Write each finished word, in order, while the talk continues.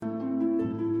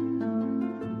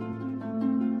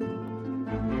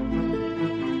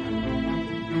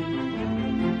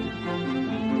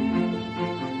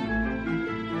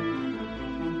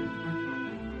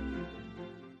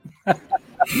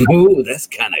Ooh, that's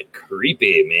kind of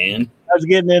creepy, man. I was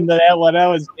getting into that when I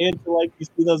was into, like, you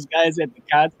see those guys at the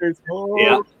concerts. Oh,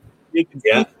 Yeah. You can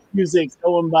Yeah. see music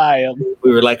going by them.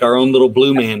 We were like our own little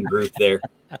Blue Man group there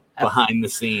behind the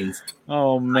scenes.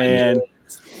 Oh, man.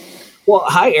 Well,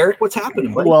 hi, Eric. What's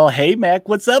happening, buddy? Well, hey, Mac.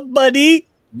 What's up, buddy?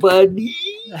 Buddy.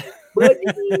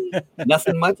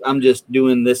 Nothing much. I'm just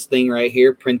doing this thing right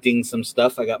here, printing some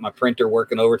stuff. I got my printer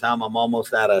working overtime. I'm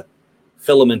almost out of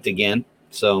filament again.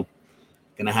 So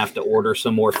gonna have to order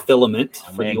some more filament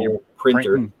for the old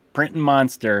printer. Printing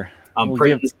monster. I'm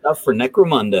printing stuff for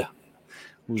Necromunda.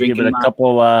 We'll give it a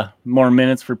couple more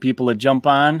minutes for people to jump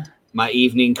on. My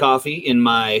evening coffee in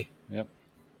my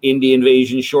Indie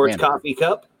Invasion Shorts coffee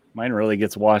cup. Mine really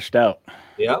gets washed out.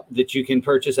 Yeah, that you can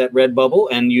purchase at Redbubble,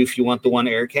 and if you want the one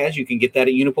Eric has, you can get that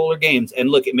at Unipolar Games. And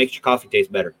look, it makes your coffee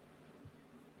taste better.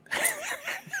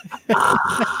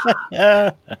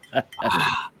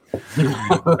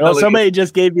 Well, somebody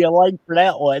just gave you a like for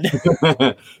that one.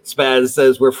 Spaz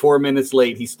says we're 4 minutes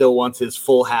late. He still wants his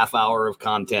full half hour of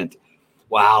content.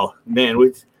 Wow, man,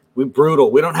 we're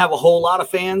brutal. We don't have a whole lot of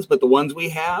fans, but the ones we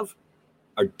have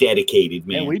are dedicated,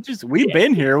 man. We've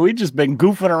been here. We've just been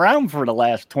goofing around for the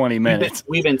last 20 minutes.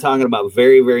 We've been talking about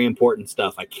very, very important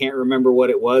stuff. I can't remember what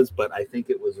it was, but I think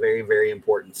it was very, very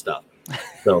important stuff.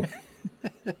 So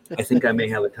I think I may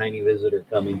have a tiny visitor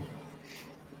coming.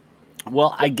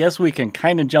 Well, I guess we can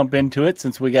kind of jump into it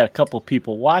since we got a couple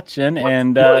people watching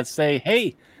and say,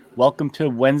 hey, welcome to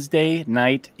Wednesday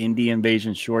night Indie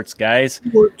Invasion Shorts, guys.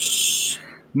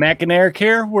 Mac and Eric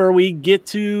here, where we get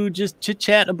to just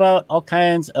chit-chat about all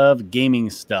kinds of gaming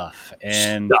stuff.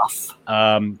 And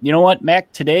you know what,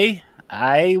 Mac, today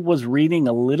I was reading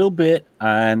a little bit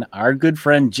on our good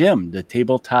friend Jim, the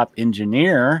tabletop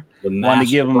engineer. I want to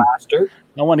give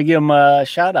him a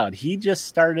shout out. He just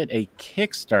started a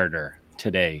Kickstarter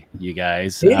today, you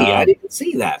guys. I didn't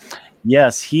see that.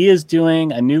 Yes, he is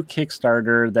doing a new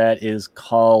Kickstarter that is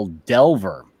called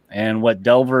Delver. And what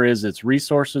Delver is, it's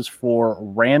resources for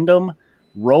Random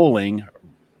Rolling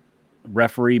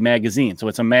Referee magazine. So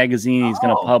it's a magazine he's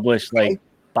going to publish like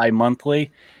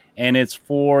bi-monthly. And it's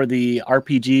for the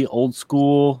RPG old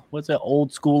school. What's that?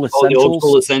 Old school essentials. The old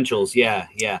school essentials. Yeah.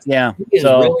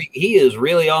 He is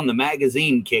really on the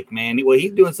magazine kick, man. Well,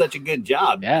 he's doing such a good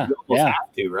job. Yeah. You almost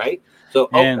have to, right? So,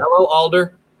 hello,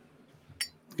 Alder.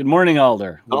 Good morning,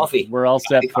 Alder. Coffee. We're all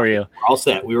set for you. We're all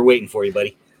set. We were waiting for you,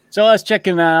 buddy. So I was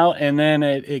checking out, and then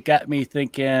it got me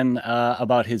thinking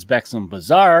about his Bexham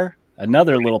Bazaar.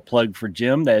 Another little plug for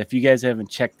Jim. That if you guys haven't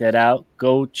checked that out,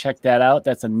 go check that out.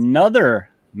 That's another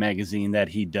magazine that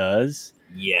he does.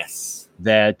 Yes.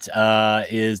 That's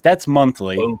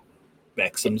monthly. Oh,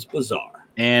 Bexham's Bazaar.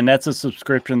 And that's a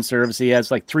subscription service. He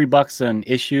has like $3 an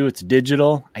issue. It's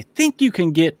digital. I think you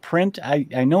can get print.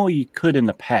 I know you could in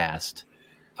the past.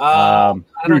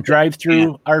 Through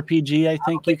drive-through RPG, I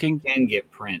think you can get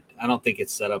print. I don't think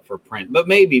it's set up for print, but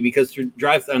maybe because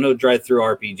I know drive-through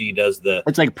RPG does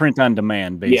it's like print on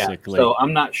demand, basically. Yeah, so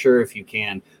I'm not sure if you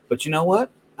can, but you know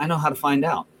what? I know how to find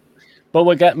out. But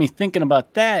what got me thinking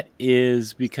about that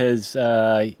is because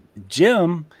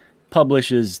Jim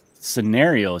publishes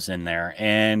scenarios in there,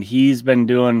 and he's been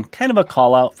doing kind of a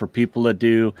call out for people to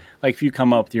do, like if you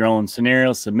come up with your own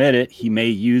scenario, submit it, he may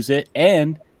use it,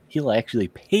 and he'll actually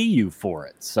pay you for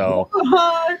it. So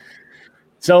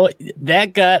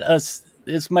that got us,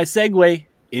 it's my segue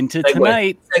into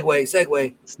tonight.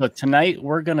 Segue. So tonight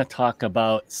we're going to talk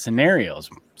about scenarios.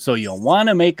 So you'll want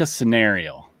to make a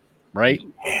scenario, right?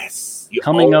 Yes.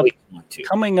 Coming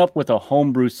up with a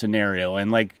homebrew scenario. And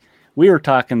like we were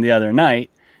talking the other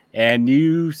night, and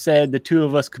you said the two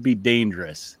of us could be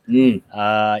dangerous.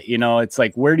 It's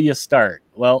like, where do you start?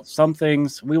 Well, some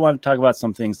things, we want to talk about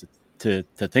some things to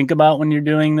think about when you're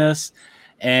doing this.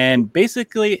 And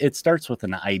basically it starts with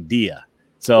an idea.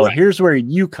 So here's where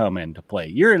you come into play.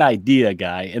 You're an idea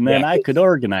guy, and then I could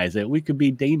organize it. We could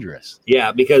be dangerous.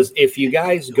 Yeah, because if you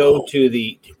guys go to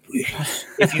the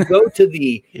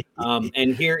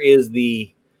and here is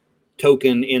the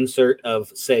token insert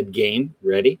of said game.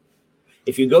 Ready?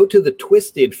 If you go to the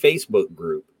Twisted Facebook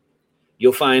group,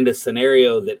 you'll find a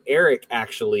scenario that Eric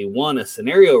actually won a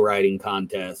scenario writing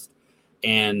contest.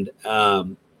 And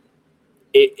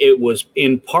it was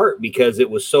in part because it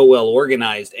was so well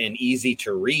organized and easy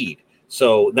to read.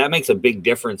 So that makes a big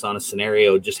difference on a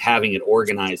scenario, just having it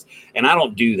organized. And I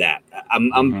don't do that.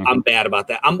 I'm bad about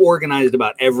that. I'm organized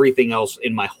about everything else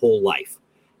in my whole life.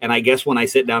 And I guess when I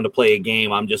sit down to play a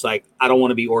game, I'm just like, I don't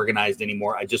want to be organized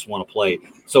anymore. I just want to play.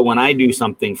 So when I do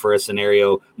something for a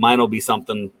scenario, mine will be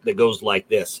something that goes like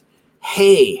this.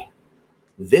 Hey,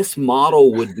 this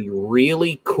model would be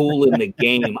really cool in the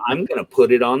game. I'm going to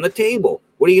put it on the table.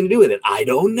 What are you going to do with it? I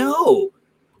don't know.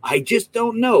 I just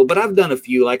don't know. But I've done a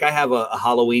few. Like I have a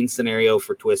Halloween scenario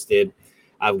for Twisted.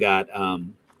 I've got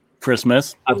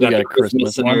Christmas. I've got the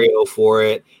Christmas scenario for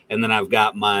it. And then I've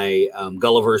got my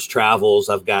Gulliver's Travels.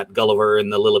 I've got Gulliver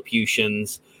and the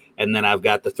Lilliputians. And then I've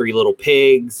got the Three Little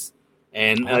Pigs.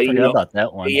 And I forgot about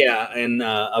that one. Yeah, and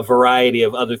a variety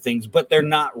of other things, but they're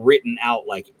not written out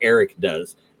like Eric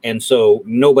does. And so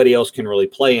nobody else can really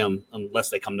play them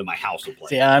unless they come to my house and play.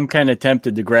 See, I'm kind of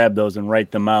tempted to grab those and write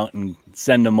them out and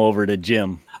send them over to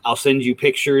Jim. I'll send you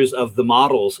pictures of the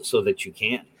models so that you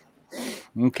can.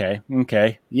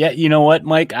 Okay. Yeah, you know what,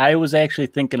 Mike? I was actually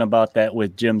thinking about that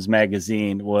with Jim's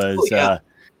magazine,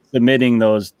 submitting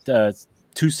those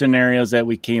 2 scenarios that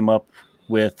we came up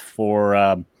with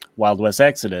for Wild West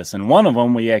Exodus, and one of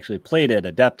them we actually played at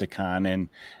Adepticon, and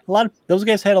a lot of those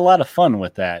guys had a lot of fun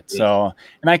with that. Yeah. So,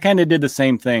 and I kind of did the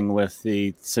same thing with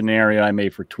the scenario I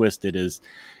made for Twisted. Is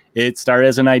it started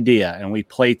as an idea, and we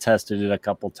play tested it a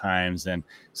couple times, and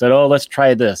said, "Oh, let's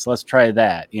try this, let's try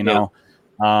that," you know.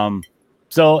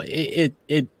 So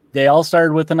they all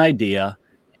started with an idea,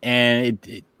 and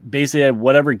it basically had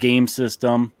whatever game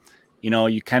system, you know,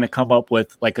 you kind of come up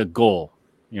with like a goal.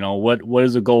 You know, what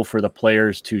is a goal for the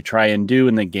players to try and do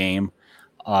in the game?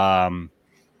 And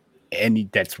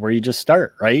that's where you just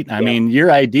start, right? I mean,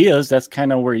 your ideas, that's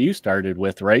kind of where you started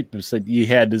with, right? So you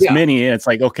had this many, and it's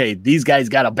like, okay, these guys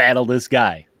got to battle this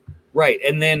guy. Right.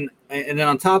 And then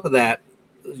on top of that,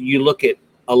 you look at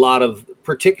a lot of,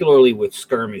 particularly with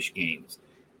skirmish games,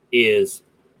 is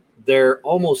they're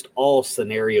almost all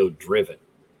scenario driven.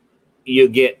 You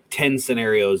get 10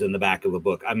 scenarios in the back of a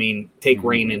book. I mean, take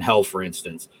Rain in Hell, for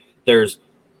instance. There's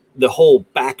the whole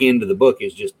back end of the book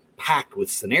is just packed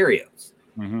with scenarios.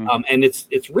 And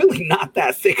it's really not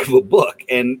that thick of a book.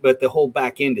 But the whole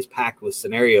back end is packed with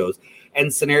scenarios,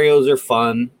 and scenarios are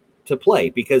fun to play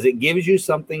because it gives you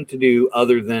something to do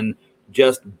other than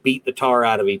just beat the tar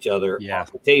out of each other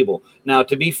off the table. Now,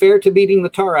 to be fair to beating the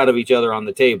tar out of each other on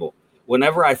the table,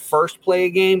 whenever I first play a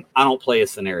game, I don't play a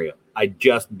scenario. I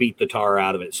just beat the tar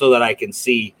out of it so that I can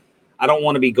see. I don't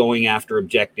want to be going after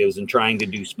objectives and trying to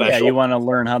do special. Yeah, you want to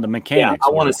learn how the mechanics I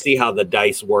want to see how the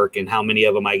dice work and how many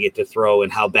of them I get to throw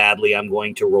and how badly I'm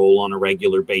going to roll on a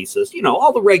regular basis. You know,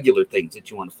 all the regular things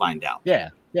that you want to find out.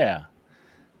 Yeah.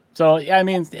 So, I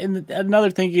mean, and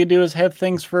another thing you can do is have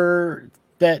things for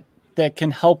that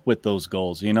can help with those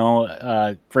goals. You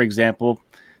know, for example,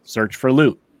 search for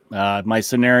loot. My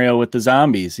scenario with the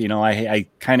zombies, you know, I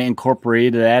kind of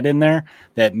incorporated that in there,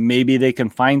 that maybe they can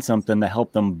find something to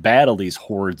help them battle these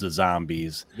hordes of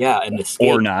zombies. Yeah, and escape.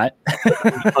 Or not.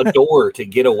 A door to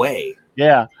get away.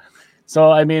 Yeah.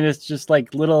 So, I mean, it's just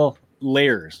like little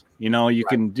layers. You know, you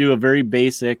can do a very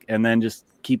basic and then just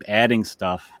keep adding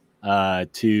stuff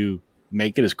to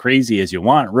make it as crazy as you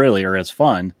want, really, or as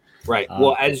fun. Right.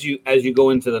 Well, as you go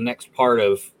into the next part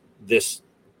of this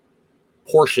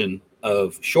portion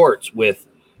of shorts with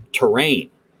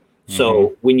terrain.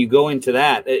 So when you go into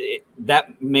that,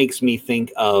 that makes me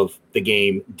think of the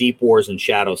game Deep Wars and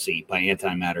Shadowsea by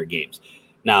Antimatter Games.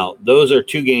 Now, those are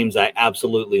 2 games I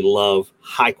absolutely love.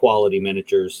 High quality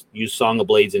miniatures. Use Song of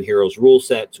Blades and Heroes rule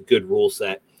set. It's a good rule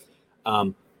set.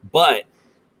 But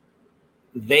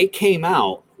they came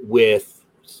out with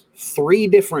 3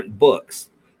 different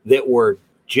books that were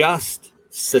just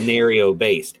scenario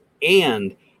based,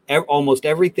 and almost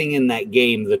everything in that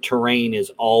game, the terrain is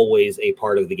always a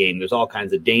part of the game. There's all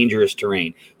kinds of dangerous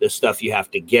terrain. There's stuff you have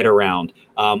to get around.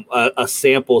 A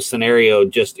sample scenario,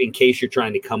 just in case you're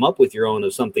trying to come up with your own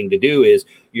of something to do, is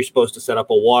you're supposed to set up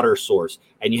a water source,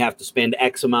 and you have to spend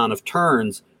X amount of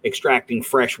turns extracting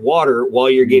fresh water while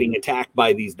you're getting attacked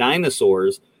by these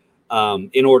dinosaurs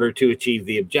in order to achieve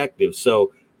the objective.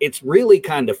 So it's really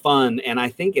kind of fun, and I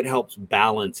think it helps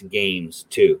balance games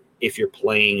too if you're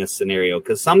playing a scenario,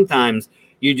 because sometimes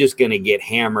you're just going to get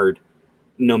hammered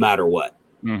no matter what.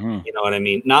 You know what I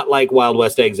mean? Not like Wild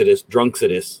West Exodus,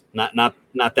 Drunxodus,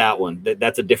 not that one.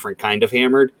 That's a different kind of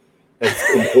hammered. That's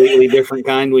a completely different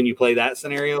kind when you play that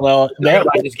scenario. Well,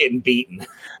 everybody's just getting beaten.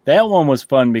 That one was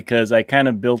fun because I kind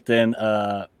of built in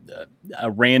a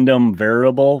random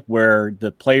variable where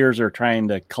the players are trying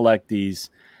to collect these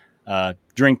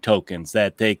drink tokens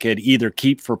that they could either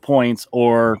keep for points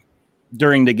or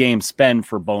during the game spend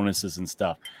for bonuses and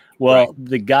stuff. Well,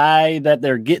 the guy that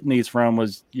they're getting these from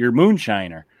was your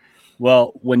moonshiner.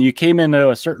 Well, when you came into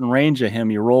a certain range of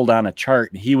him, you rolled on a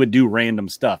chart and he would do random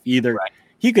stuff. Either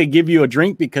he could give you a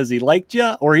drink because he liked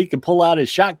you, or he could pull out his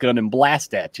shotgun and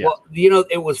blast at you. Well, you know,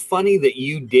 it was funny that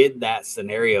you did that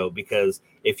scenario, because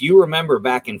if you remember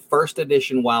back in first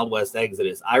edition Wild West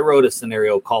Exodus, I wrote a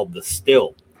scenario called The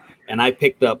Still. and I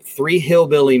picked up 3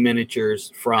 hillbilly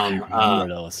miniatures from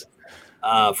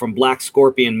Black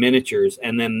Scorpion Miniatures,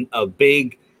 and then a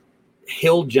big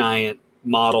hill giant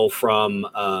model from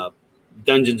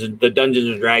Dungeons and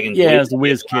Dragons. Yeah, it's the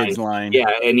Whiz Kids line.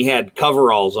 Yeah, and he had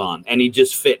coveralls on, and he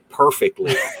just fit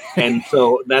perfectly. And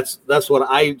so that's what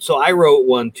I wrote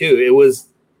one too. It was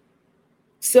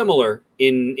similar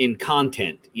in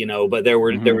content, but there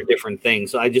were different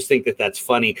things. So I just think that's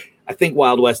funny. I think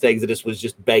Wild West Exodus was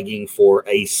just begging for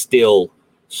a still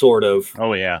sort of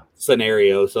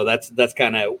scenario. So that's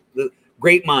kind of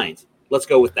great minds. Let's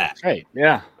go with that. Right.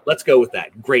 Yeah. Let's go with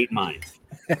that. Great minds.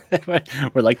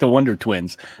 We're like the Wonder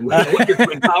Twins. Wonder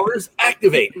Twin powers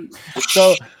activate.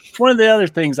 So one of the other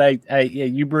things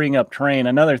you bring up train.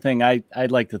 Another thing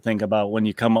I'd like to think about when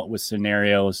you come up with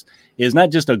scenarios is not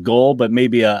just a goal, but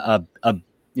maybe a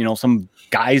some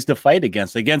guys to fight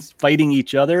against fighting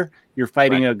each other. You're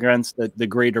fighting against the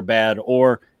greater bad,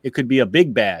 or it could be a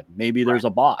big bad. Maybe there's a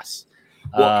boss.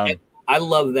 Well, I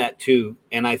love that too.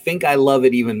 And I think I love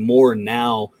it even more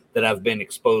now that I've been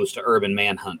exposed to Urban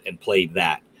Manhunt and played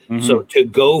that. Mm-hmm. So to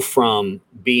go from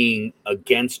being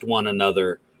against one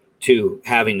another to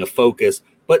having a focus,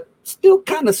 but still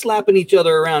kind of slapping each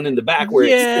other around in the back where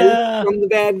it's still from the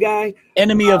bad guy.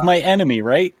 Enemy of my enemy,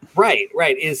 right? Right.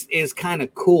 Is kind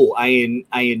of cool. I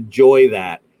enjoy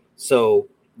that. So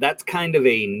that's kind of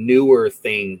a newer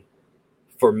thing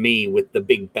for me with the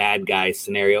big bad guy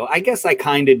scenario. I guess I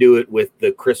kind of do it with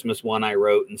the Christmas one I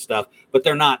wrote and stuff, but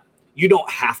they're not, you don't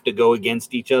have to go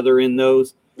against each other in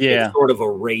those. Yeah. It's sort of a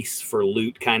race for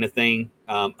loot kind of thing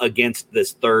against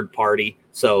this third party.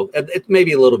 So it's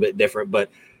maybe a little bit different,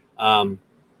 but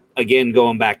again,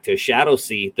 going back to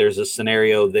Shadowsea, there's a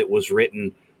scenario that was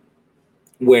written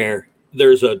where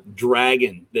there's a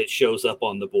dragon that shows up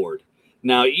on the board.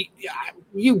 Now,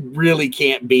 you really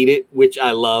can't beat it, which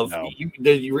I love. No.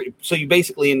 So you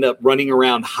basically end up running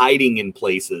around hiding in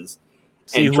places.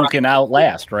 See who can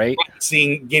outlast, right?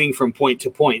 Getting from point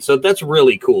to point. So that's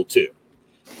really cool, too.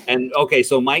 And, okay,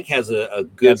 so Mike has a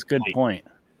good point.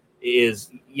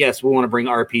 Is, yes, we want to bring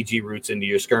RPG roots into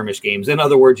your skirmish games. In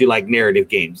other words, you like narrative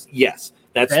games. Yes,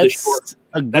 that's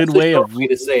a good way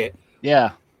to say it.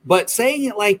 Yeah. But saying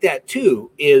it like that, too,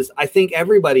 is I think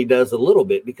everybody does a little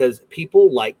bit because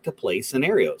people like to play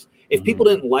scenarios. If people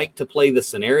didn't like to play the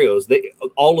scenarios,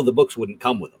 all of the books wouldn't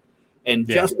come with them. And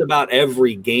just about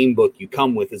every game book you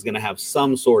come with is going to have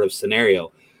some sort of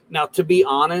scenario. Now, to be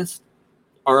honest,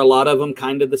 are a lot of them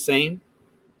kind of the same?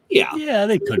 Yeah. Yeah,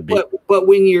 they could be. But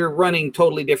when you're running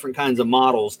totally different kinds of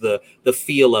models, the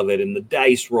feel of it and the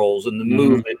dice rolls and the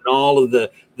movement and all of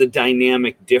the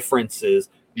dynamic differences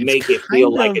make it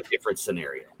feel like a different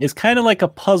scenario. It's kind of like a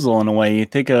puzzle in a way. You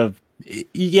think of,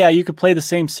 you could play the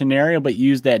same scenario, but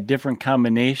use that different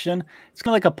combination. It's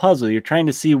kind of like a puzzle. You're trying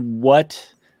to see what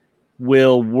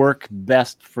will work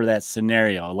best for that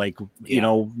scenario. Like,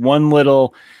 one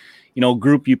little,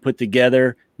 group you put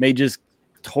together may just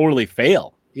totally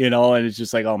fail, and it's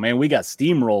just like, oh man, we got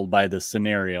steamrolled by this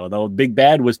scenario. The big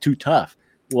bad was too tough.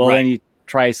 Well, then you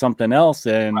try something else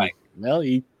and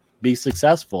you be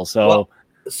successful.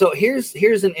 So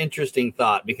here's an interesting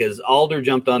thought, because Alder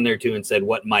jumped on there too and said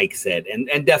what Mike said,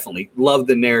 and definitely love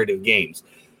the narrative games.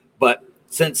 But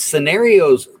since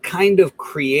scenarios kind of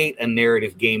create a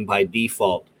narrative game by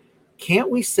default, can't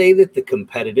we say that the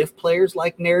competitive players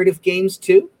like narrative games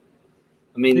too?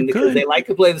 I mean, because they like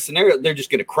to play the scenario, they're just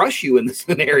going to crush you in the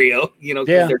scenario, because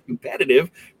they're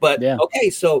competitive. But okay,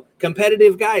 so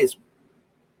competitive guys,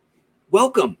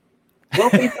 welcome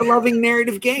to loving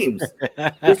narrative games.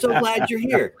 We're so glad you're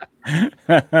here.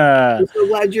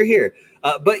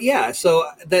 But yeah, so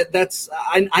that's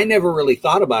I never really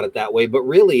thought about it that way, but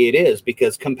really it is,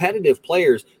 because competitive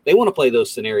players, they want to play those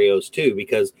scenarios too,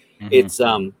 because it's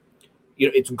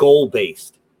it's goal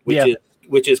based,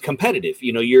 which is competitive.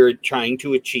 You're trying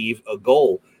to achieve a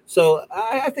goal. So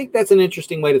I think that's an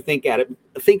interesting way to think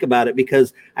about it,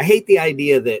 because I hate the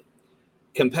idea that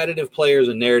competitive players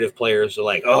and narrative players are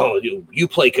like, oh, you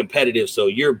play competitive, so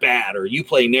you're bad, or you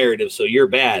play narrative, so you're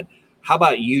bad. How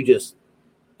about you just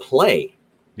play?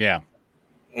 Yeah.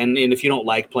 And if you don't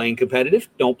like playing competitive,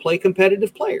 don't play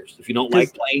competitive players. If you don't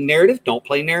like playing narrative, don't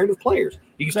play narrative players.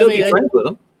 You can still be friends with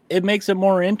them. It makes it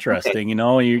more interesting.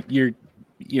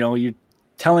 You're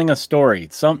telling a story.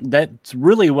 That's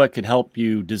really what could help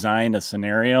you design a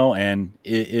scenario, and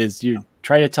is you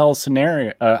try to tell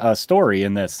a story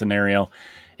in that scenario,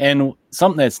 and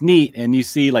something that's neat. And you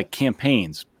see like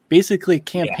campaigns. Basically,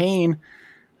 campaign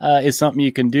is something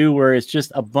you can do where it's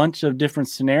just a bunch of different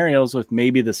scenarios with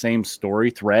maybe the same story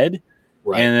thread,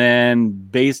 and then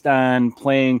based on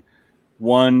playing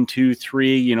 1, 2,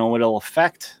 3, it'll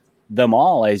affect them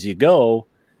all as you go,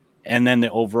 and then the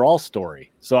overall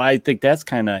story. So I think that's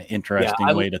kind of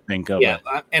interesting way to think of it.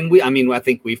 And I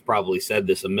think we've probably said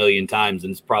this a million times,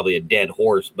 and it's probably a dead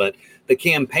horse, but the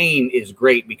campaign is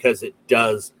great because it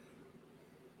does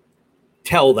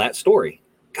tell that story.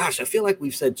 Gosh, I feel like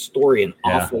we've said story an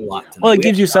awful lot tonight. Well, it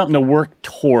gives you something to work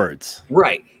towards.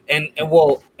 Right. And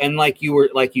like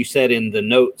you said in the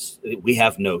notes, we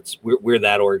have notes. We're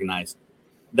that organized.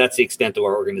 That's the extent of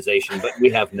our organization, but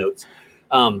we have notes.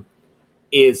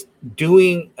 Is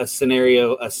doing a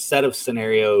set of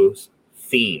scenarios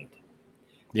themed.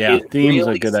 Yeah, theme's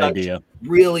a good idea.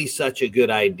 Really such a good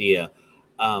idea.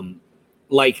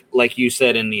 Like you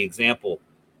said in the example,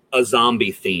 a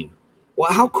zombie theme.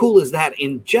 Well, how cool is that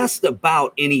in just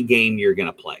about any game you're going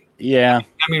to play? Yeah.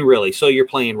 I mean, really. So you're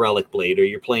playing Relic Blade, or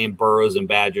you're playing Burrows and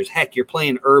Badgers. Heck, you're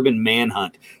playing Urban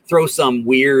Manhunt. Throw some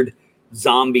weird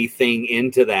zombie thing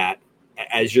into that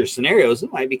as your scenarios.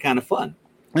 It might be kind of fun.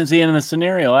 And see, in the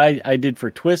scenario I did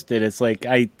for Twisted, it's like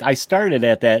I started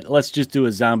at that, let's just do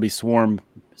a zombie swarm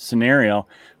scenario.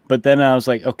 But then I was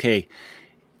like, okay,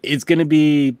 it's going to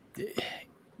be,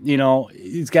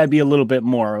 it's got to be a little bit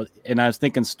more. And I was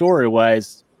thinking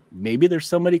story-wise, maybe there's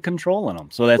somebody controlling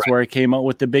them. So that's where I came up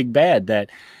with the big bad that,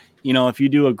 if you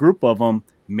do a group of them,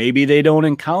 maybe they don't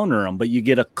encounter them, but you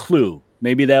get a clue.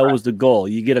 Maybe that was the goal.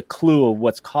 You get a clue of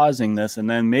what's causing this, and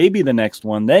then maybe the next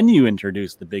one, then you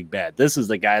introduce the big bad. This is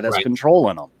the guy that's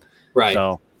controlling them. Right.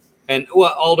 So, and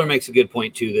Alder makes a good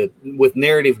point too, that with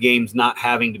narrative games not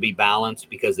having to be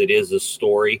balanced because it is a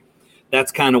story,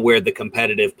 that's kind of where the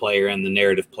competitive player and the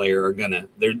narrative player are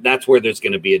that's where there's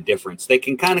gonna be a difference. They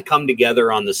can kind of come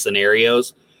together on the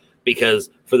scenarios,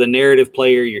 because for the narrative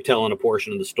player, you're telling a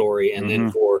portion of the story, and then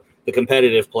for the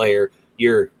competitive player,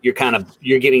 you're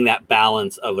getting that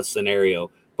balance of a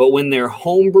scenario. But when they're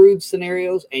homebrewed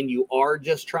scenarios and you are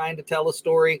just trying to tell a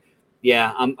story,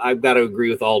 I've got to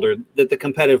agree with Alder that the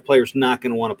competitive player's not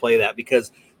going to want to play that,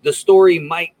 because the story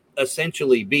might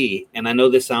essentially be, and I know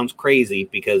this sounds crazy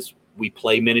because we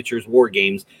play miniatures war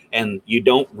games and you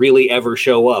don't really ever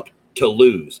show up to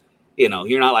lose.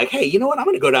 You're not like, hey, you know what? I'm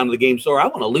going to go down to the game store. I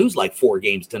want to lose like 4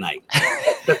 games tonight.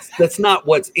 That's not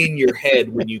what's in your head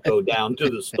when you go down to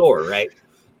the store, right?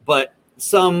 But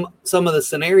some of the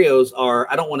scenarios are,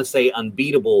 I don't want to say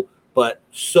unbeatable, but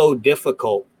so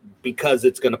difficult because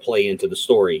it's going to play into the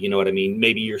story. You know what I mean?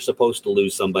 Maybe you're supposed to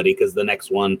lose somebody because the next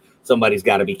one, somebody's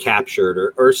got to be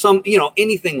captured or some,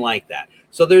 anything like that.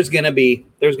 So there's going to be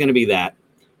that.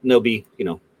 And there'll be,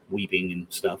 weeping and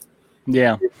stuff.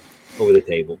 Yeah. Over the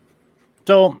table.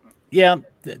 So, the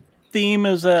theme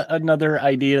is another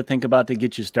idea to think about to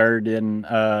get you started in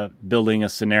building a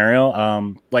scenario.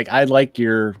 I like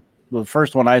the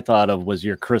first one I thought of was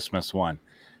your Christmas one.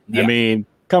 Yeah. I mean,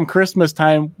 come Christmas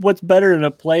time, what's better than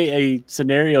to play a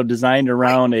scenario designed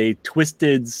around a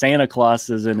twisted Santa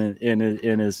Clauses in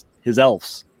his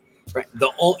elves? Right.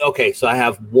 So I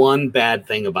have one bad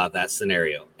thing about that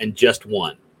scenario, and just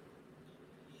one.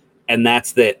 And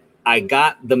that's that I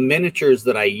got the miniatures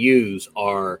that I use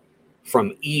are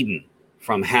from Eden,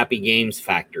 from Happy Games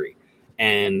Factory.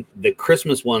 And the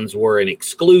Christmas ones were an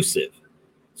exclusive.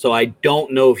 So I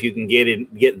don't know if you can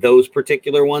get those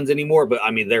particular ones anymore, but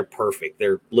I mean, they're perfect.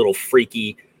 They're little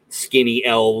freaky, skinny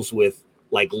elves with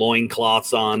like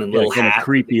loincloths on and little hats.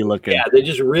 Creepy looking. Yeah, they're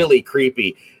just really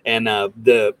creepy. And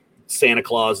the Santa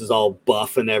Claus is all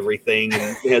buff and everything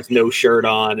and has no shirt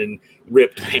on and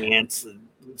ripped pants.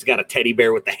 It's got a teddy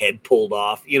bear with the head pulled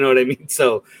off. You know what I mean?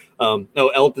 So,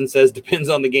 Elton says, depends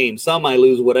on the game. Some I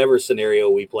lose whatever scenario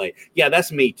we play. Yeah,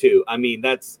 that's me too. I mean,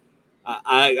 that's,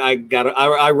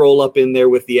 I roll up in there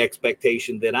with the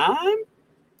expectation that I'm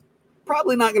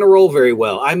probably not going to roll very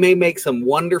well. I may make some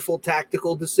wonderful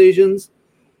tactical decisions,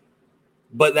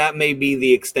 but that may be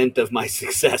the extent of my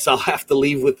success. I'll have to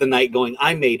leave with the night going,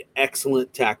 I made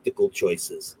excellent tactical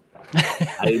choices.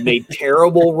 I made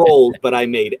terrible rolls, but I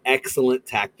made excellent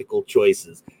tactical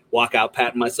choices. Walk out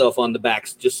patting myself on the back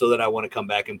just so that I want to come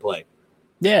back and play.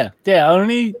 Yeah.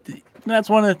 That's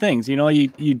one of the things,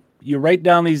 you write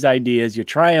down these ideas, you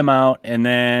try them out, and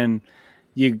then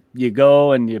you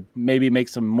go and you maybe make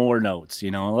some more notes,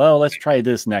 well, let's try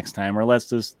this next time, or let's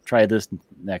just try this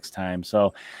next time.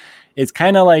 So it's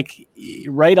kind of like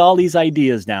you write all these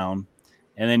ideas down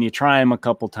and then you try them a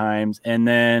couple times and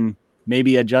then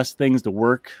maybe adjust things to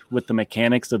work with the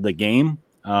mechanics of the game.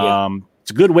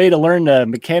 It's a good way to learn the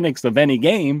mechanics of any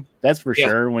game. That's for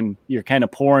sure. When you're kind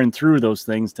of pouring through those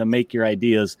things to make your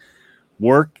ideas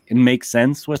work and make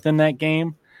sense within that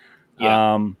game.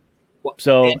 I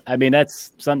mean,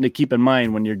 that's something to keep in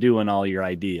mind when you're doing all your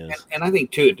ideas. And I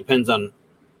think too, it depends on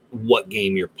what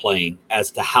game you're playing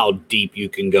as to how deep you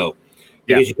can go.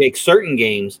 because you take certain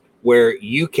games where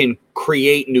you can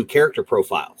create new character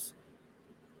profiles.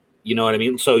 You know what I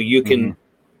mean? So you can,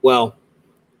 well,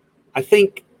 I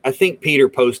think Peter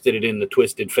posted it in the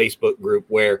Twisted Facebook group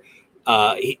where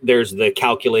there's the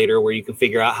calculator where you can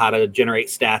figure out how to generate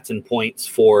stats and points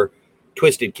for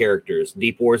Twisted characters.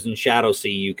 Deep Wars and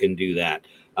Shadowsea, you can do that.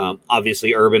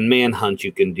 Obviously, Urban Manhunt,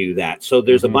 you can do that. So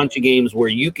there's a bunch of games where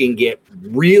you can get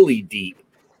really deep,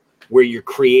 where you're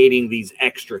creating these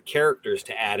extra characters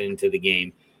to add into the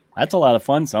game. That's a lot of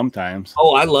fun sometimes.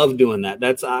 Oh, I love doing that.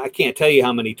 I can't tell you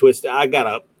how many Twisted. I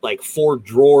got like 4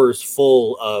 drawers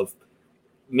full of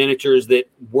miniatures that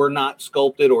were not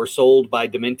sculpted or sold by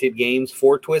Demented Games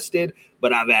for Twisted,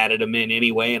 but I've added them in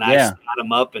anyway, and I set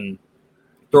them up and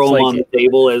throw them on the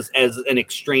table as an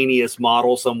extraneous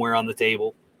model somewhere on the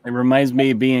table. It reminds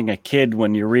me of being a kid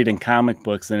when you're reading comic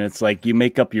books, and it's like you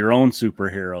make up your own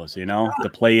superheroes, to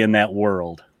play in that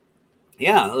world.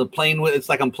 Yeah, it's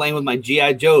like I'm playing with my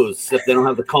G.I. Joes, except they don't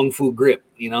have the Kung Fu grip,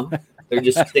 They're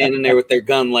just standing there with their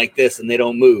gun like this, and they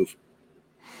don't move.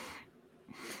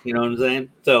 You know what I'm saying?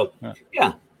 So,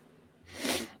 yeah.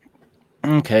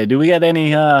 Okay, do we got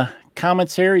any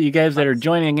comments here? You guys that are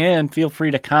joining in, feel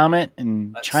free to comment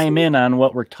and chime in on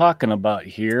what we're talking about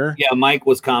here. Yeah, Mike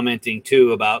was commenting,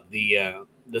 too, about the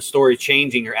story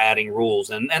changing or adding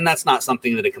rules, and that's not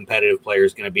something that a competitive player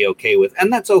is going to be okay with,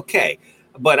 and that's okay.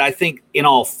 But I think in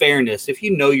all fairness, if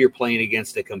you know you're playing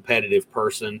against a competitive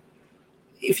person,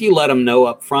 if you let them know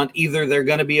up front, either they're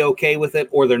going to be okay with it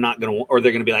or they're not going to, or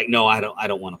they're going to be like, no, I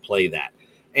don't want to play that.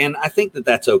 And I think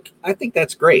that's okay. I think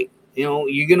that's great.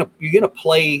 You're going to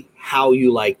play how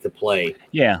you like to play.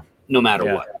 Yeah. No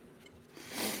matter what.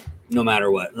 No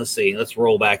matter what. Let's see. Let's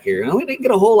roll back here. We didn't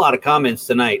get a whole lot of comments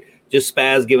tonight. Just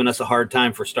Spaz giving us a hard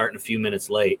time for starting a few minutes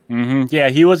late. Yeah,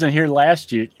 he wasn't here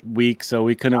last week, so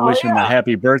we couldn't wish him a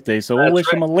happy birthday. So we'll wish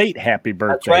him a late happy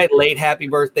birthday. That's right, late happy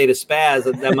birthday to Spaz.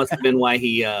 That must have been why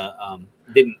he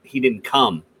didn't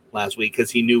come last week,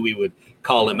 because he knew we would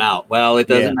call him out. Well, it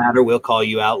doesn't matter. We'll call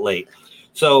you out late.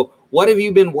 So what have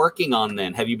you been working on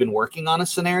then? Have you been working on a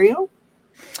scenario?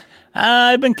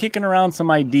 I've been kicking around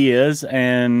some ideas,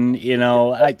 and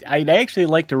I'd actually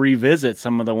like to revisit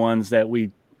some of the ones that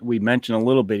we mentioned a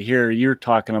little bit here. You're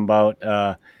talking about,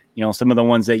 some of the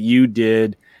ones that you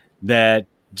did that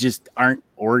just aren't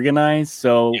organized.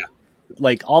 So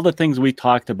like all the things we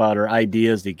talked about are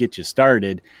ideas that get you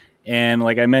started. And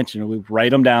like I mentioned, we write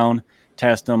them down,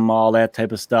 test them, all that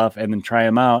type of stuff, and then try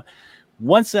them out.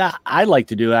 Once I like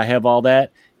to do, I have all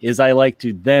that, is I like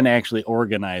to then actually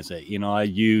organize it. I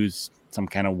use some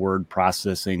kind of word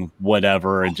processing,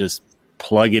 whatever, and just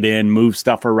plug it in, move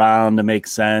stuff around to make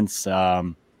sense.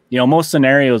 Most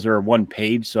scenarios are 1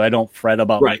 page, so I don't fret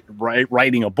about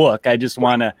writing a book. I just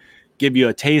want to give you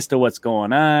a taste of what's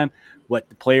going on, what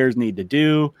the players need to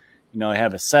do.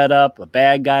 Have a setup, a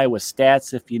bad guy with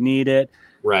stats if you need it,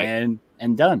 and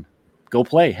done. Go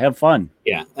play, have fun.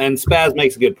 Yeah, and Spaz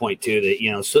makes a good point too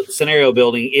that scenario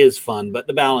building is fun, but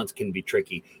the balance can be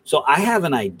tricky. So I have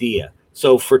an idea.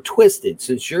 So for Twisted,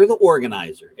 since you're the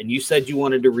organizer and you said you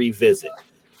wanted to revisit,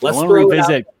 let's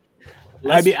revisit.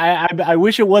 I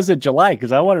wish it wasn't July,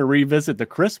 because I want to revisit the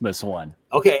Christmas one.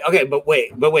 Okay, but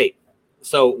wait.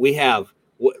 So we have.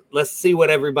 Let's see what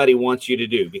everybody wants you to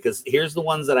do, because here's the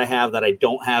ones that I have that I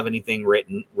don't have anything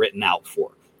written out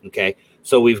for. Okay,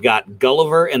 so we've got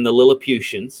Gulliver and the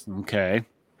Lilliputians. Okay,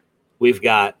 we've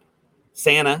got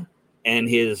Santa and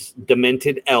his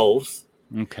demented elves.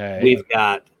 Okay, we've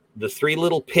got the 3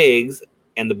 little pigs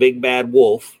and the big bad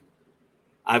wolf.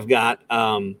 I've got.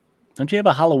 Don't you have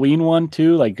a Halloween one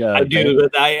too? Like I do,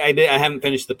 but I haven't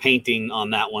finished the painting on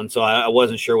that one, so I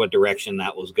wasn't sure what direction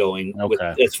that was going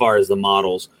as far as the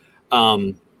models.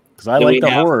 Because I like the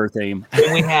horror theme.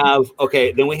 Then we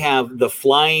have the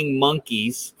flying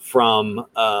monkeys from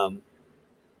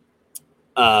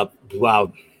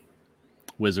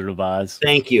Wizard of Oz.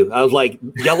 Thank you. I was like,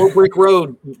 yellow brick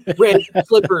road, red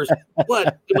slippers.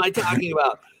 What am I talking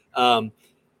about?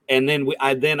 And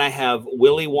then I have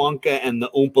Willy Wonka and the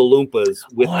Oompa Loompas.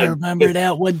 I remember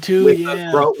that one too.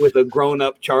 With a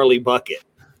grown-up Charlie Bucket.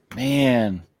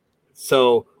 Man.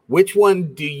 So which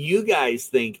one do you guys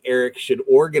think Eric should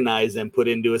organize and put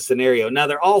into a scenario? Now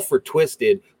they're all for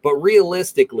Twisted, but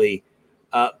realistically,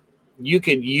 you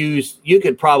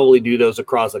could probably do those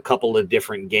across a couple of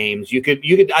different games.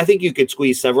 I think you could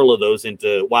squeeze several of those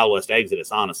into Wild West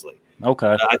Exodus, honestly.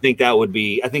 Okay. I think that would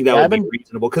be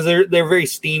reasonable, because they're very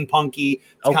steampunky.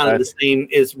 It's kind of the same.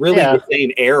 It's really the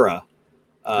same era.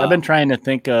 I've been trying to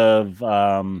think of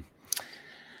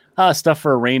stuff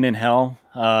for Rain in Hell,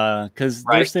 because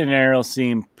their scenarios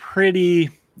seem pretty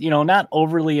not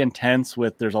overly intense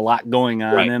with there's a lot going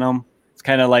on in them. It's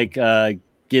kind of like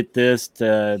get this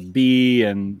to B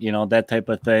and, that type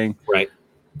of thing. Right.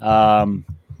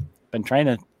 Been trying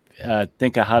to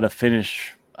think of how to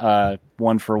finish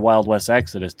one for Wild West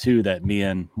Exodus too that me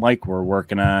and Mike were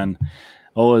working on.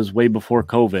 It was way before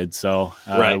COVID, so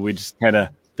we just kind of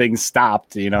things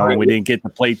stopped, and we didn't get the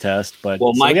play test. But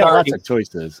we got lots of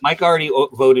choices. Mike already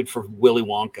voted for Willy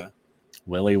Wonka.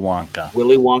 Willy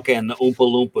Wonka and the Oompa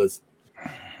Loompas,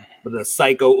 the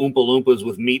psycho Oompa Loompas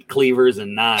with meat cleavers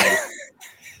and knives.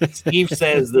 Steve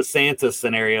says the Santa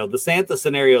scenario. The Santa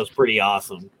scenario is pretty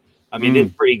awesome. I mean,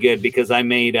 it's pretty good because I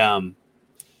made I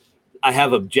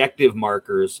have objective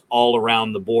markers all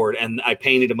around the board, and I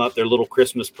painted them up. They're little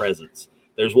Christmas presents.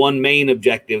 There's one main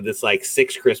objective that's like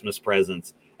 6 Christmas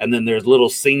presents, and then there's little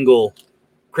single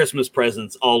Christmas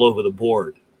presents all over the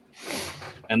board.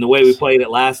 And the way we played it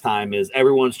last time is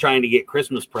everyone's trying to get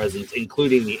Christmas presents,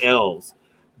 including the elves.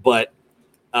 But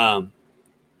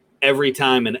every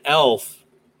time an elf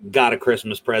got a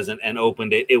Christmas present and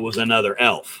opened it, it was another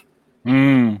elf.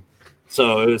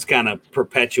 So it was kind of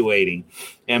perpetuating.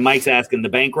 And Mike's asking, the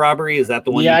bank robbery, is that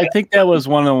the one? Yeah, I think that was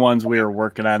one of the ones we were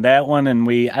working on. That one, and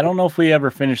I don't know if we ever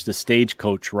finished the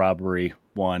stagecoach robbery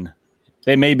one.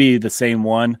 They may be the same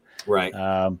one. Right.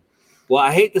 Well,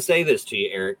 I hate to say this to you,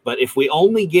 Eric, but if we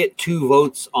only get 2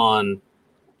 votes on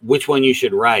which one you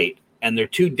should write, and they're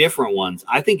 2 different ones,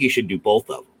 I think you should do both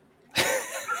of them.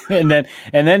 and then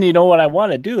what I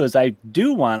want to do is I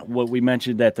do want what we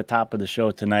mentioned at the top of the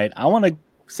show tonight. I want to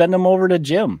send them over to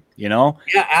Jim, Yeah,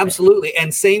 absolutely.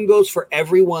 And same goes for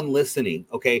everyone listening.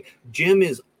 Okay. Jim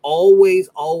is always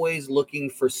looking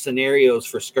for scenarios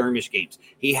for skirmish games.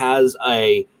 He has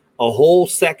a whole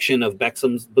section of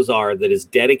Bexham's Bazaar that is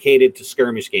dedicated to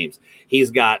skirmish games.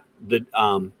 He's got the,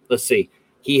 let's see,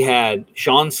 he had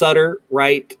Sean Sutter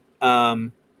write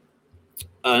a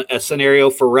scenario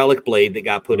for Relic Blade that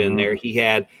got put in there. He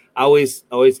had, I always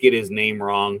get his name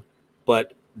wrong,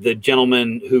 but the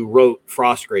gentleman who wrote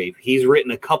Frostgrave, he's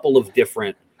written a couple of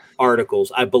different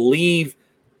articles. I believe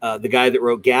the guy that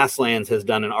wrote Gaslands has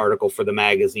done an article for the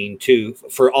magazine too,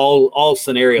 for all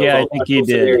scenarios. Yeah, all I think he did.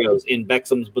 Scenarios in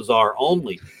Bexham's Bazaar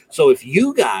only. So if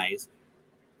you guys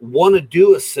want to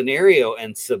do a scenario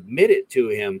and submit it to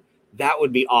him, that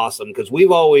would be awesome, because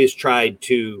we've always tried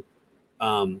to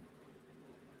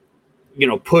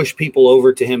push people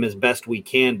over to him as best we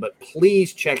can, but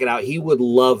please check it out. He would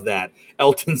love that.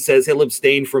 Elton says he'll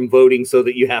abstain from voting so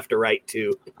that you have to write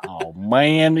too. Oh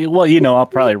man. Well, I'll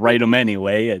probably write them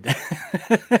anyway.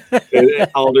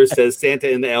 Alder says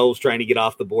Santa and the elves trying to get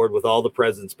off the board with all the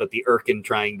presents, but the Urkin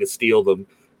trying to steal them.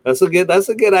 That's a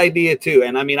good idea too.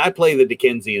 And I mean, I play the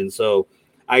Dickensian, so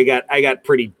I got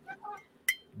pretty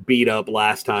beat up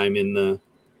last time in the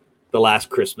last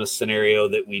Christmas scenario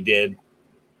that we did.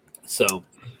 So,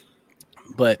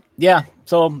 but yeah,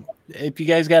 so if you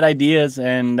guys got ideas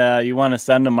and you want to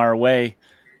send them our way,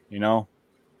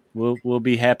 we'll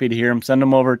be happy to hear them. Send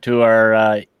them over to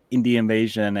our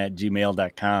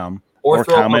indieinvasion@gmail.com or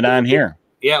comment on here.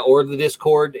 Yeah, or the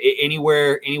Discord,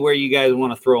 anywhere you guys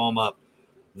want to throw them up.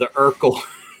 The Urkel,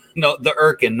 no, the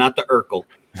Urkin, not the Urkel.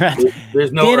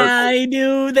 There's no. Did Urkel. I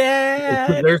do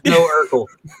that? There's no Urkel.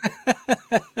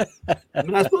 I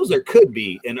mean, I suppose there could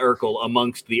be an Urkel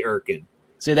amongst the Urkin.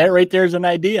 See, that right there is an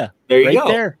idea. There you go.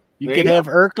 There. You could have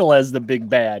Urkel as the big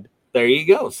bad. There you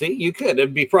go. See, you could.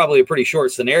 It'd be probably a pretty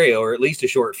short scenario, or at least a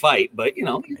short fight, but you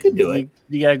could do it.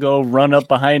 You got to go run up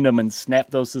behind them and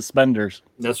snap those suspenders.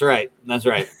 That's right.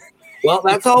 Well,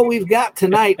 that's all we've got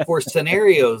tonight for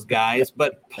scenarios, guys.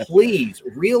 But please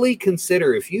really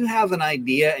consider, if you have an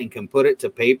idea and can put it to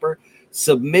paper,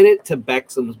 submit it to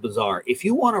Bexham's Bazaar. If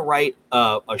you want to write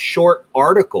a short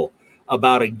article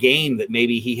about a game that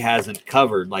maybe he hasn't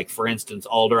covered, like, for instance,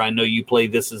 Alder, I know you play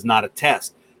This Is Not a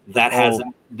Test. That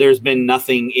hasn't. There's been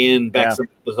nothing in Bexham's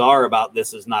Bazaar about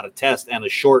This Is Not a Test, and a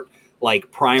short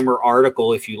primer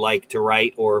article if you like to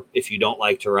write, or if you don't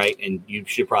like to write, and you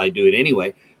should probably do it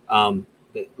anyway. That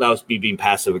was me being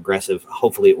passive aggressive.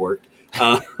 Hopefully it worked.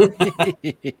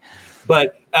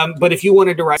 But if you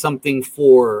wanted to write something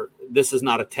for This Is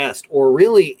Not a Test, or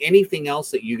really anything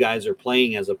else that you guys are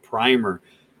playing as a primer,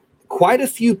 quite a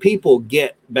few people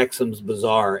get Bexham's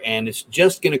Bazaar, and it's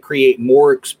just going to create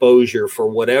more exposure for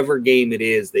whatever game it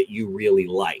is that you really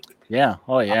like. Yeah.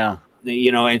 Oh yeah.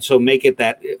 And so make it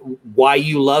that why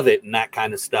you love it and that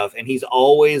kind of stuff. And he's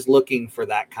always looking for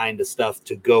that kind of stuff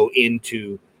to go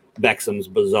into Bexham's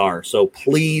Bazaar. So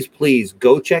please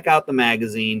go check out the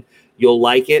magazine. You'll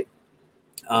like it.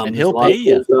 And he'll pay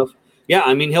you. Stuff. Yeah,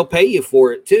 I mean, he'll pay you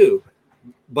for it too.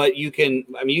 but you can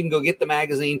go get the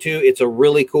magazine too. It's a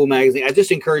really cool magazine. I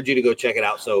just encourage you to go check it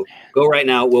out. So go right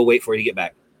now. We'll wait for you to get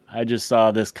back. I just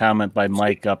saw this comment by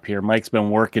Mike up here. Mike's been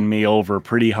working me over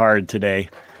pretty hard today.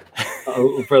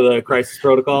 For the Crisis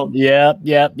Protocol? Yep.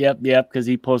 Because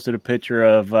he posted a picture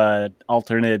of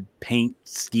alternate paint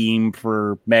scheme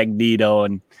for Magneto,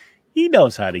 and he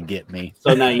knows how to get me.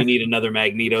 So now you need another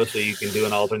Magneto so you can do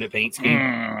an alternate paint scheme?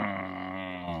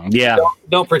 Yeah.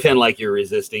 Don't pretend like you're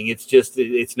resisting. It's just,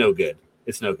 it's no good.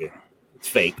 It's no good. It's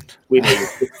fake. We know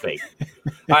it's fake.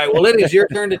 All right. Well, it is your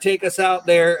turn to take us out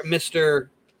there, Mr.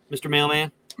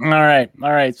 Mailman. All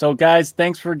right. So, guys,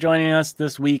 thanks for joining us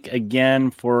this week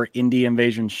again for Indie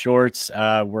Invasion Shorts,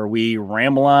 where we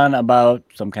ramble on about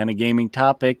some kind of gaming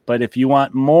topic. But if you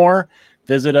want more,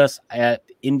 visit us at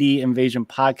Indie Invasion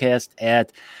Podcast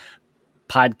at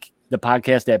the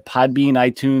podcast at Podbean,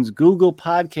 iTunes, Google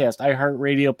Podcast,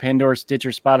 iHeartRadio, Pandora, Stitcher,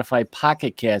 Spotify,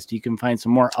 Pocket Cast. You can find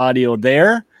some more audio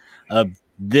there of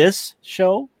this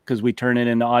show because we turn it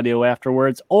into audio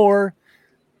afterwards, or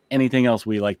anything else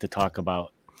we like to talk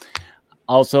about.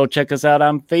 Also, check us out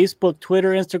on Facebook,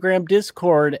 Twitter, Instagram,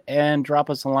 Discord, and drop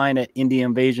us a line at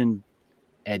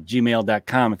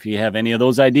indieinvasion@gmail.com if you have any of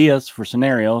those ideas for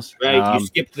scenarios. Right, you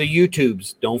skipped the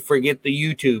YouTubes. Don't forget the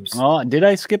YouTubes. Oh, did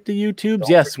I skip the YouTubes?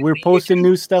 Yes, we're posting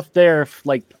new stuff there.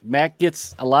 Like, Mac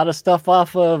gets a lot of stuff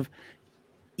off of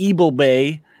Eagle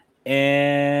Bay,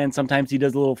 and sometimes he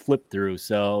does a little flip through,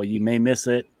 so you may miss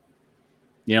it.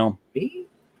 Me?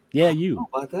 Yeah, you. How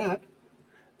about that?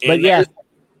 But yeah,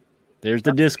 there's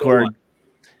the Discord.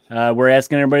 We're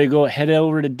asking everybody to head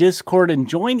over to Discord and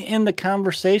join in the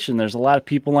conversation. There's a lot of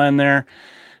people on there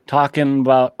talking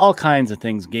about all kinds of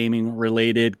things gaming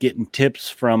related, getting tips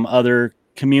from other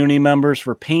community members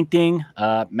for painting.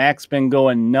 Mac's been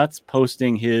going nuts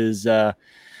posting his you've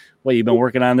been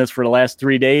working on this for the last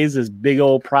 3 days, this big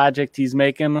old project he's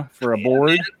making for a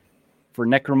board for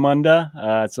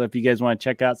Necromunda. So if you guys want to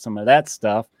check out some of that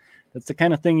stuff, that's the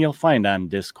kind of thing you'll find on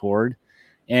Discord.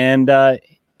 And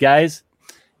guys,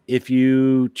 if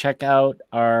you check out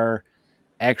our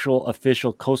actual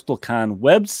official CoastalCon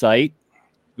website,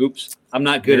 oops, I'm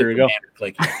not good at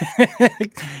clicking.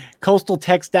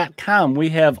 coastaltext.com. We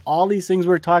have all these things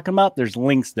we're talking about. There's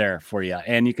links there for you.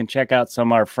 And you can check out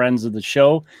some of our friends of the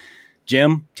show.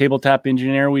 Jim, Tabletop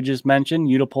Engineer, we just mentioned,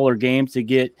 Unipolar Games, to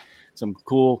get some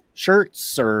cool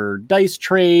shirts or dice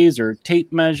trays or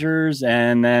tape measures,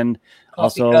 and then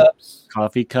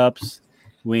coffee cups.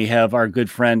 We have our good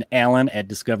friend Alan at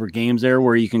Discover Games there,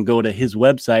 where you can go to his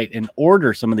website and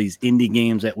order some of these indie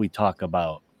games that we talk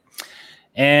about.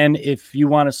 And if you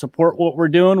want to support what we're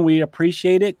doing, we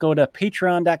appreciate it. Go to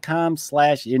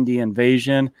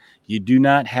patreon.com/IndieInvasion. You do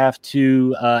not have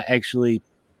to actually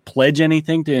pledge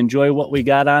anything to enjoy what we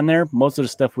got on there. Most of the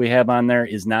stuff we have on there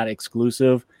is not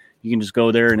exclusive. You can just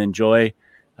go there and enjoy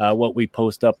what we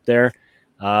post up there.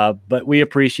 But we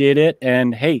appreciate it.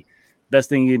 And hey, best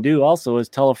thing you can do also is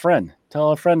tell a friend.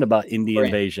 Tell a friend about Indie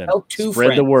Invasion. Tell two Spread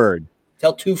friends. the word.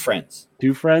 Tell 2 friends.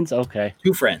 2 friends? Okay.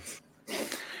 2 friends.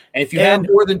 And if you have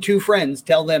more than 2 friends,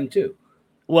 tell them too.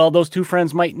 Well, those 2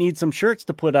 friends might need some shirts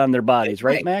to put on their bodies,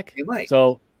 right, Mac? They might.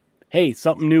 So, hey,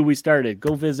 something new we started.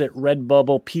 Go visit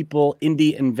Redbubble People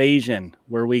Indie Invasion,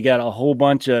 where we got a whole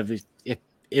bunch of, if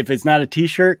it's not a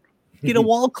t-shirt, get a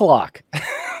wall clock.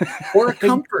 Or a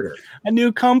comforter. A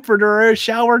new comforter or a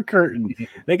shower curtain.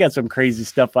 They got some crazy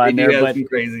stuff on there. But some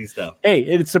crazy stuff. Hey,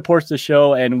 it supports the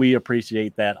show, and we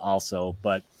appreciate that also.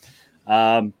 But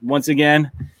once again,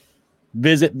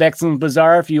 visit Bexley's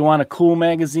Bazaar if you want a cool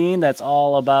magazine that's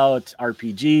all about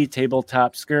RPG,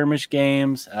 tabletop skirmish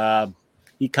games.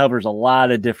 He covers a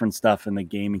lot of different stuff in the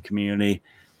gaming community.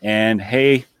 And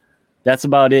hey, that's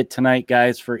about it tonight,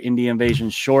 guys, for Indie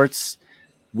Invasion Shorts.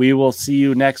 We will see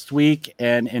you next week.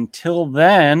 And until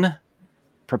then,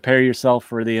 prepare yourself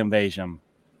for the invasion.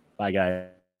 Bye,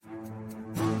 guys.